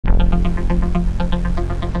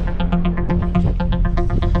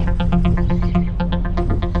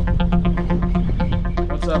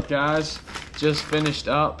guys? Just finished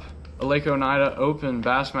up a Lake Oneida Open,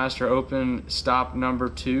 Bassmaster Open, stop number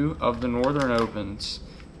 2 of the Northern Opens.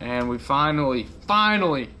 And we finally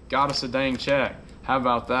got us a dang check. How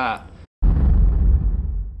about that?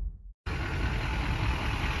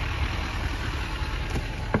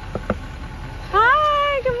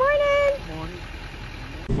 Hi, good morning.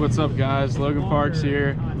 What's up, guys? Logan Parks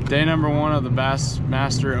here. Day number 1 of the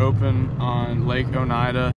Bassmaster Open on Lake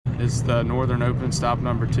Oneida. It's the Northern Open, stop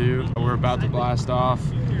number 2. We're about to blast off.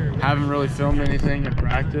 Haven't really filmed anything in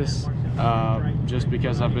practice just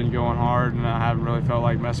because I've been going hard and I haven't really felt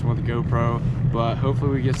like messing with the GoPro. But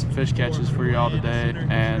hopefully we get some fish catches for y'all today,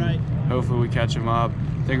 and hopefully we catch them up.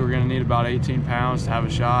 I think we're gonna need about 18 pounds to have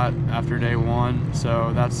a shot after day 1.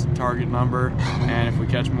 So that's the target number. And if we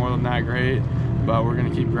catch more than that, great. But we're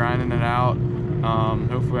gonna keep grinding it out.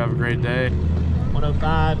 Hopefully we have a great day.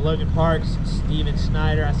 105, Logan Parks, Steven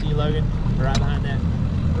Snyder. I see you, Logan, right behind that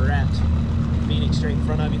wrapped Phoenix straight in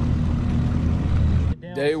front of you.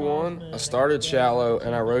 Day 1, I started shallow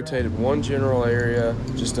and I rotated one general area,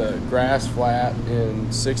 just a grass flat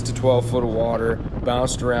in 6 to 12 foot of water,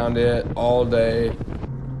 bounced around it all day.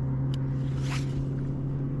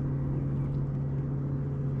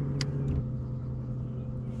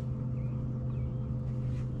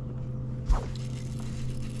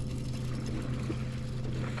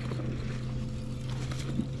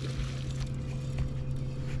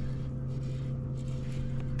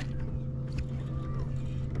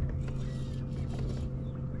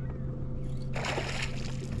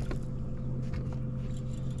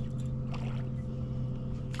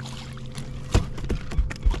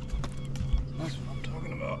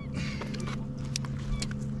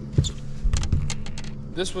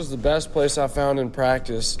 This was the best place I found in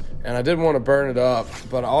practice, and I didn't want to burn it up,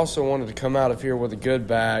 but I also wanted to come out of here with a good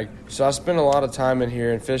bag, so I spent a lot of time in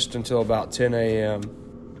here and fished until about 10 a.m.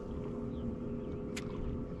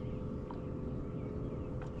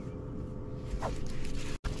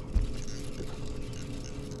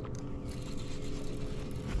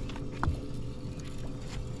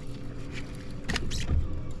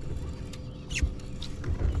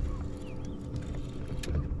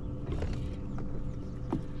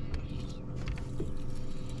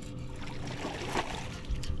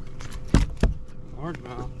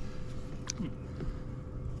 Largemouth.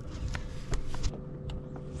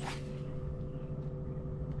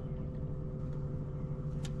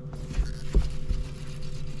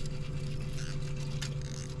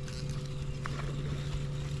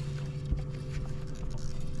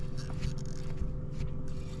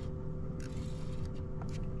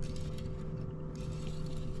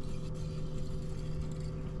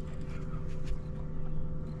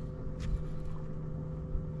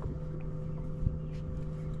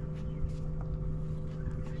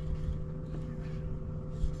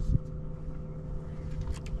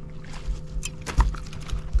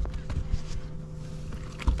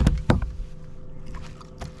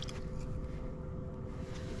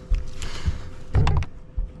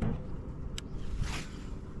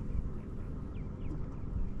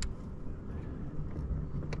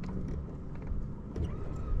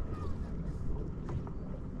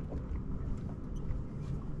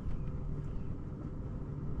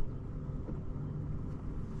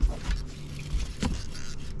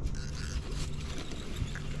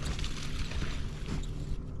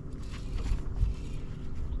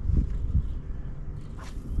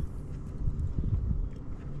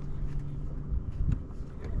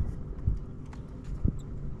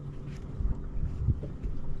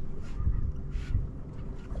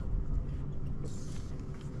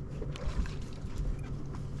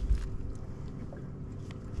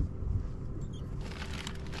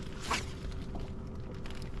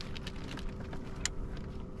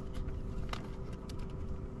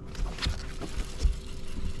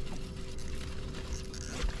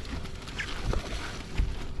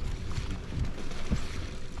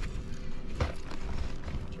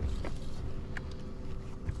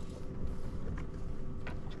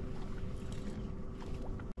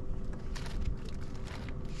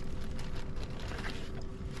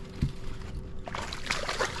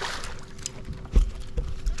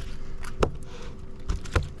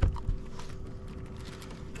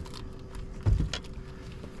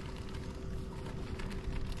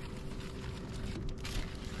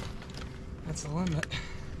 That's the limit.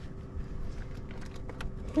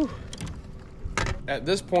 Whew. At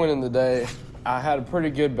this point in the day, I had a pretty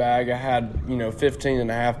good bag. I had,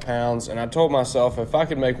 15.5 pounds, and I told myself if I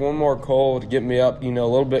could make one more coal to get me up, a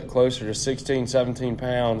little bit closer to 16, 17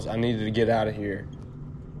 pounds, I needed to get out of here.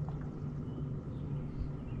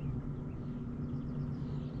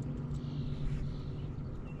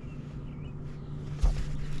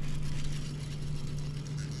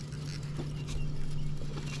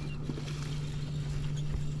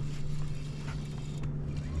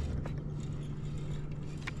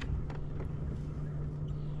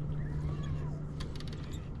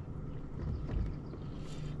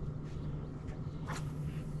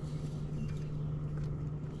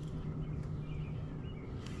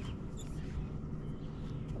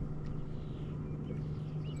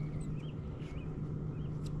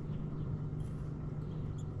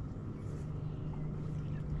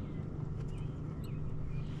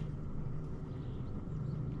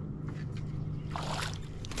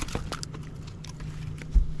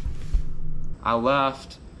 I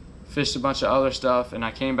left, fished a bunch of other stuff, and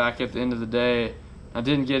I came back at the end of the day. I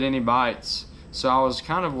didn't get any bites. So I was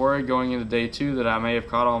kind of worried going into day 2 that I may have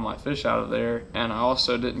caught all my fish out of there, and I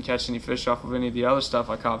also didn't catch any fish off of any of the other stuff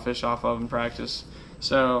I caught fish off of in practice.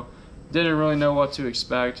 So didn't really know what to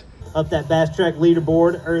expect. Up that Bass Track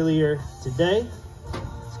leaderboard earlier today.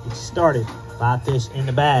 Let's get you started. 5 fish in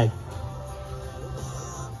the bag.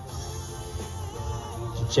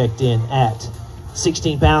 She checked in at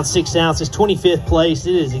 16 pounds, 6 ounces, 25th place.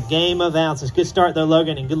 It is a game of ounces. Good start though,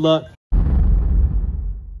 Logan, and good luck.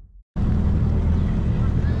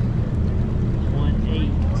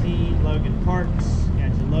 118, Logan Parks.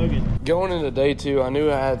 Got you, Logan. Going into day 2, I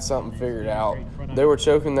knew I had something figured out. They were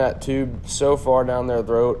choking that tube so far down their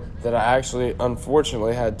throat that I actually,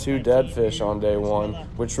 unfortunately, had 2 dead fish on day 1,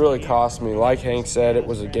 which really cost me. Like Hank said, it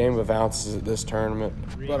was a game of ounces at this tournament.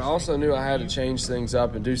 But I also knew I had to change things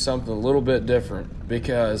up and do something a little bit different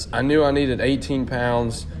because I knew I needed 18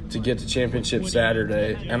 pounds to get to championship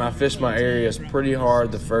Saturday, and I fished my areas pretty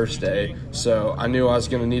hard the first day, so I knew I was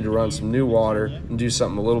going to need to run some new water and do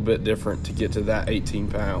something a little bit different to get to that 18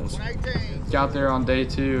 pounds. Got there on day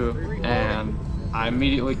 2, and I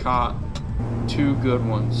immediately caught 2 good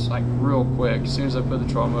ones, like real quick, as soon as I put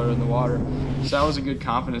the trolling motor in the water. So that was a good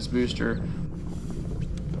confidence booster.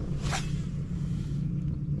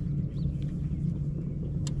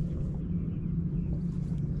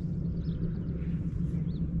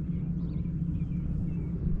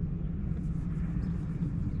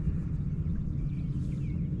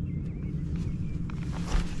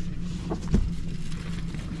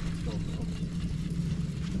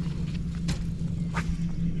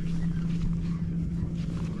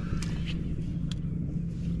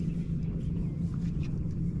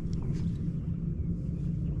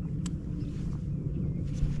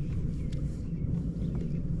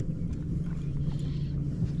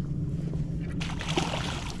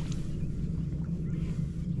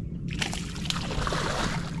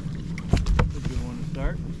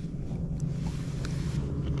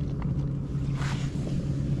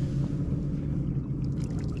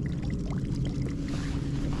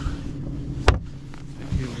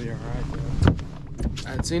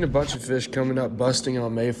 I'd seen a bunch of fish coming up busting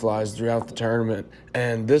on mayflies throughout the tournament,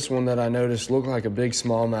 and this one that I noticed looked like a big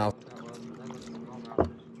smallmouth.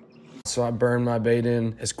 So I burned my bait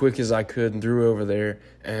in as quick as I could and threw over there,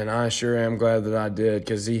 and I sure am glad that I did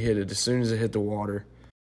because he hit it as soon as it hit the water.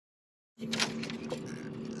 I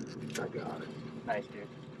got it. Nice, dude.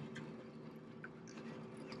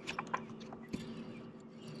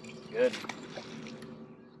 Good.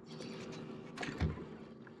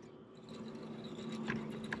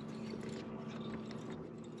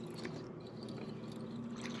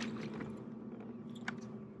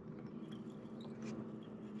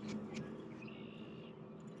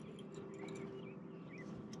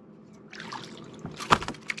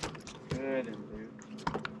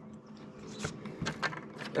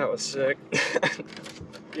 That was sick.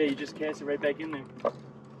 Yeah, you just cast it right back in there.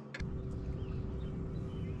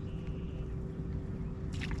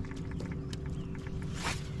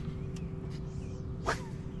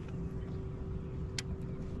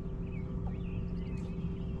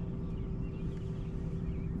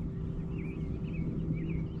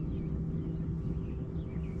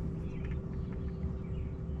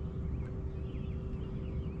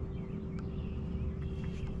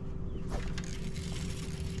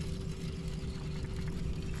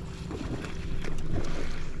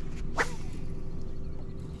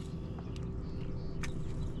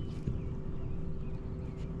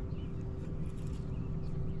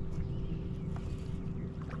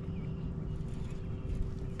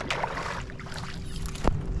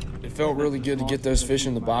 It felt really good to get those fish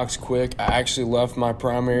in the box quick. I actually left my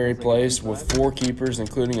primary place with 4 keepers,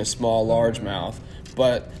 including a small largemouth.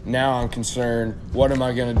 But now I'm concerned, what am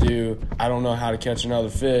I going to do? I don't know how to catch another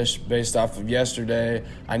fish based off of yesterday.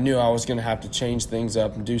 I knew I was going to have to change things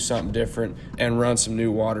up and do something different and run some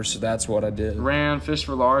new water, so that's what I did. Ran, fished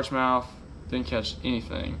for largemouth, didn't catch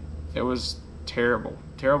anything. It was terrible.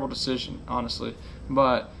 Terrible decision, honestly.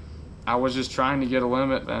 But I was just trying to get a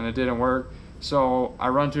limit, and it didn't work. So I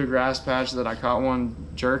run to a grass patch that I caught one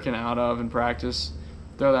jerking out of in practice.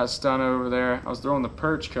 Throw that stun over there. I was throwing the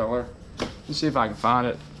perch color. Let's see if I can find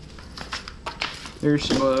it. Here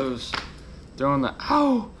she blows. Throwing the,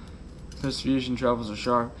 ow! Those fusion trebles are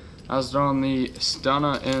sharp. I was throwing the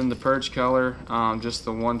stunna in the perch color, just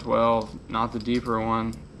the 112, not the deeper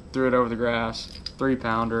one. Threw it over the grass.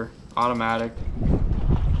 3-pounder, automatic.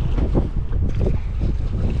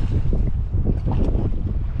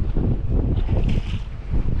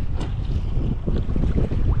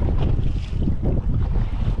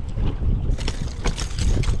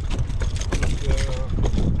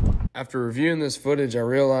 After reviewing this footage, I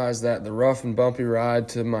realized that the rough and bumpy ride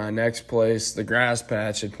to my next place, the grass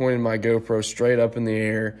patch, had pointed my GoPro straight up in the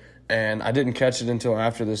air, and I didn't catch it until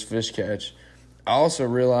after this fish catch. I also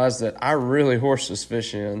realized that I really horsed this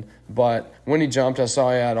fish in, but when he jumped, I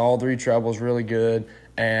saw he had all 3 trebles really good,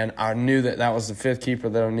 and I knew that that was the 5th keeper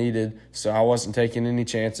that I needed, so I wasn't taking any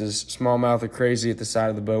chances. Smallmouth are crazy at the side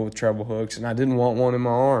of the boat with treble hooks, and I didn't want one in my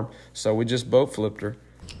arm, so we just boat flipped her.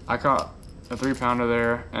 I caught a 3-pounder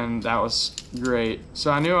there, and that was great.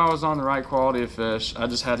 So I knew I was on the right quality of fish. I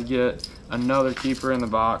just had to get another keeper in the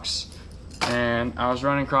box, and I was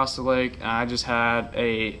running across the lake, and I just had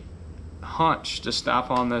a hunch to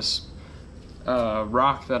stop on this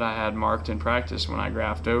rock that I had marked in practice when I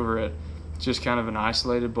graphed over it. Just kind of an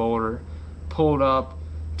isolated boulder. Pulled up,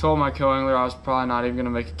 told my co-angler I was probably not even going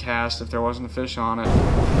to make a cast if there wasn't a fish on it.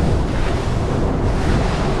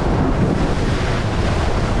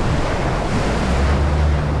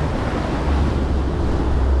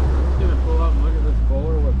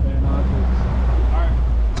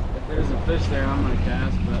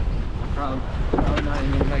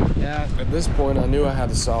 At this point, I knew I had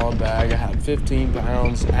a solid bag. I had 15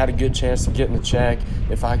 pounds. I had a good chance of getting the check.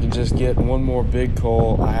 If I could just get one more big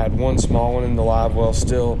coal, I had one small one in the live well,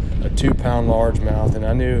 still a 2-pound largemouth, and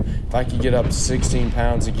I knew if I could get up to 16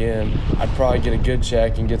 pounds again, I'd probably get a good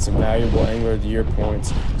check and get some valuable Angler of the Year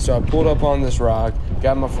points. So I pulled up on this rock,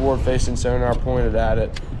 got my forward-facing sonar pointed at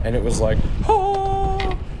it, and it was like,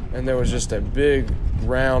 oh! And there was just a big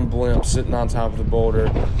round blimp sitting on top of the boulder.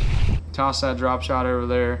 Tossed that drop shot over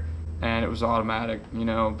there, and it was automatic, you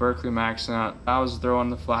know, Berkeley Maxent. I was throwing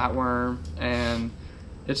the flatworm, and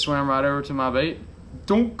it swam right over to my bait.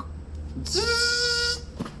 Dunk! Zzz.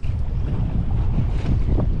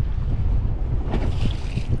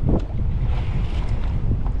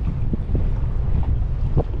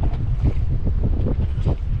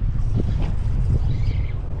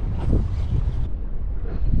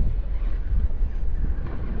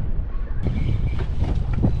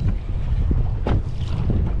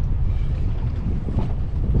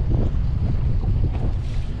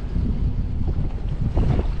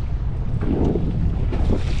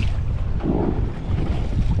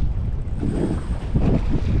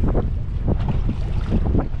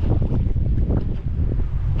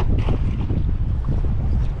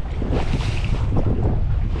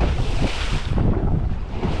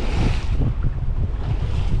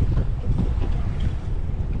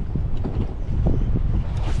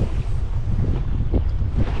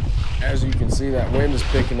 As you can see, that wind is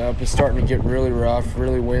picking up. It's starting to get really rough,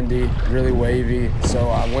 really windy, really wavy. So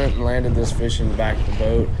I went and landed this fish in the back of the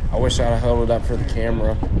boat. I wish I'd have held it up for the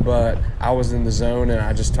camera, but I was in the zone and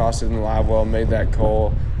I just tossed it in the live well and made that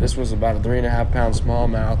coal. This was about a 3.5-pound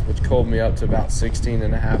smallmouth, which coaled me up to about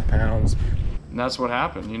 16.5 pounds. And that's what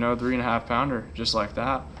happened, you know, 3.5-pounder, just like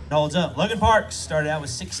that. Holds up. Logan Parks started out with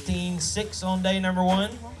 16.6 on day number 1.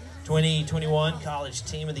 2021 College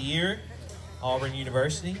Team of the Year, Auburn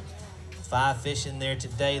University. 5 fish in there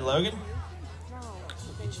today, Logan.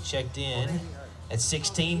 Get you checked in at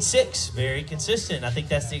 16.6. Very consistent. I think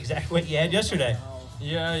that's the exact weight you had yesterday.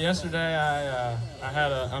 Yeah, yesterday I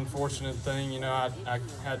had an unfortunate thing. You know, I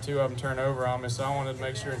had 2 of them turn over on me, so I wanted to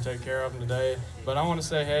make sure and take care of them today. But I want to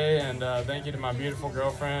say hey and thank you to my beautiful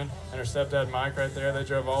girlfriend and her stepdad Mike right there. They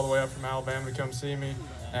drove all the way up from Alabama to come see me.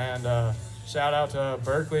 And shout out to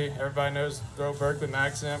Berkeley. Everybody knows throw Berkeley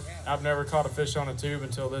Maxent. I've never caught a fish on a tube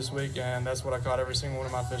until this week, and that's what I caught every single one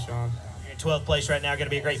of my fish on. You're in 12th place right now. Going to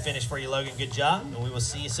be a great finish for you, Logan. Good job, and we will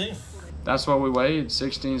see you soon. That's what we weighed,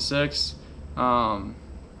 16.6.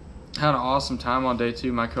 Had an awesome time on day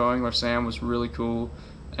 2. My co-angler Sam was really cool,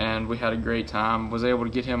 and we had a great time. Was able to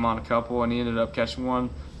get him on a couple, and he ended up catching one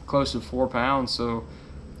close to 4 pounds. So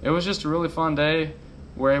it was just a really fun day.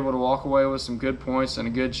 We're able to walk away with some good points and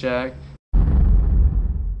a good check.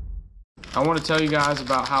 I want to tell you guys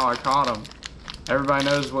about how I caught them. Everybody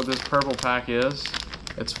knows what this purple pack is.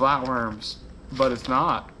 It's flatworms, but it's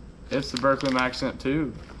not. It's the Berkeley Maxent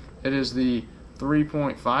tube. It is the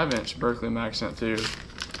 3.5-inch Berkeley Maxent tube.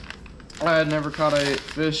 I had never caught a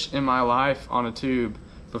fish in my life on a tube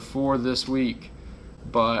before this week,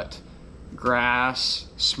 but grass,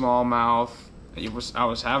 smallmouth. I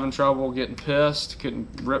was having trouble getting pissed,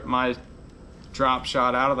 couldn't rip my drop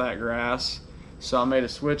shot out of that grass. So I made a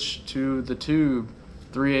switch to the tube,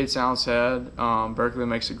 3/8 ounce head. Berkeley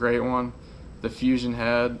makes a great one. The fusion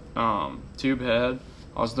head, tube head.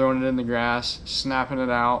 I was throwing it in the grass, snapping it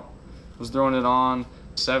out. Was throwing it on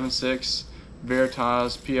 7.6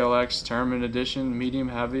 Veritas PLX Tournament Edition, medium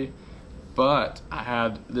heavy. But I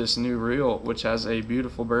had this new reel, which has a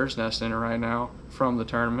beautiful bird's nest in it right now from the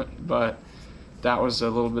tournament. But that was a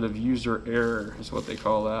little bit of user error is what they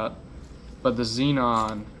call that. But the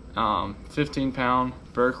Xenon 15-pound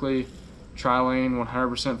Berkeley trilane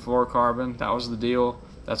 100% fluorocarbon, that was the deal.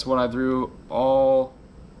 That's what I threw all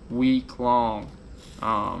week long,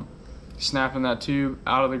 snapping that tube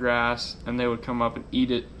out of the grass, and they would come up and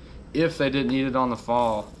eat it if they didn't eat it on the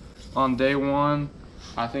fall. On day one,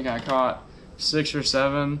 I think I caught 6 or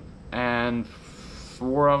 7, and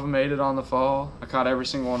 4 of them ate it on the fall. I caught every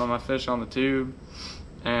single one of my fish on the tube,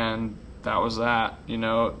 and that was that. You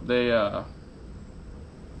know, they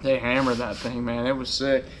hammered that thing, man. It was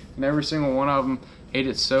sick, and every single one of them ate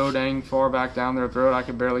it so dang far back down their throat I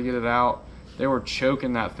could barely get it out. They were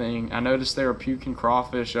choking that thing. I noticed they were puking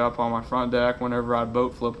crawfish up on my front deck whenever I'd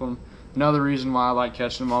boat flip them. Another reason why I like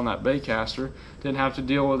catching them on that bait caster. Didn't have to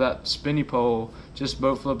deal with that spinny pole. Just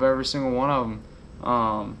boat flip every single one of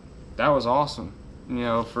them. That was awesome, you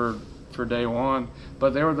know, for day one.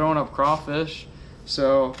 But they were throwing up crawfish,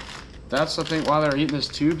 so that's, I think, why they're eating this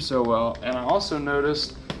tube so well. And I also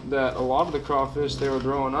noticed that a lot of the crawfish they were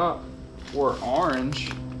throwing up were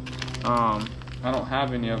orange. I don't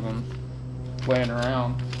have any of them laying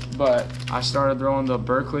around, but I started throwing the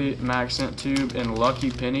Berkeley Maxent tube in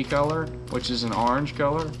Lucky Penny color, which is an orange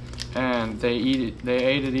color, and they ate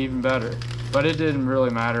it even better. But it didn't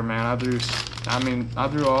really matter, man. I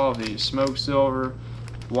threw all of these: smoke silver,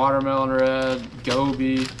 watermelon red,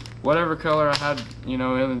 goby, whatever color I had, you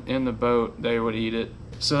know, in the boat, they would eat it.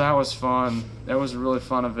 So that was fun. That was a really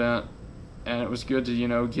fun event, and it was good to, you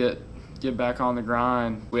know, get back on the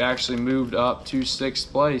grind. We actually moved up to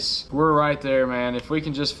 6th place. We're right there, man. If we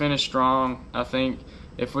can just finish strong, I think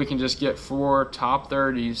if we can just get 4 top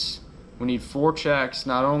 30s, we need 4 checks,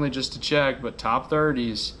 not only just to check, but top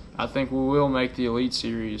 30s, I think we will make the Elite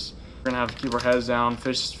Series. We're gonna have to keep our heads down,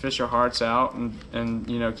 fish our hearts out, and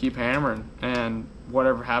you know, keep hammering. And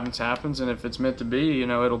whatever happens, happens. And if it's meant to be, you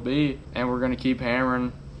know, it'll be. And we're gonna keep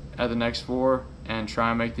hammering at the next 4 and try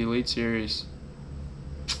and make the Elite Series.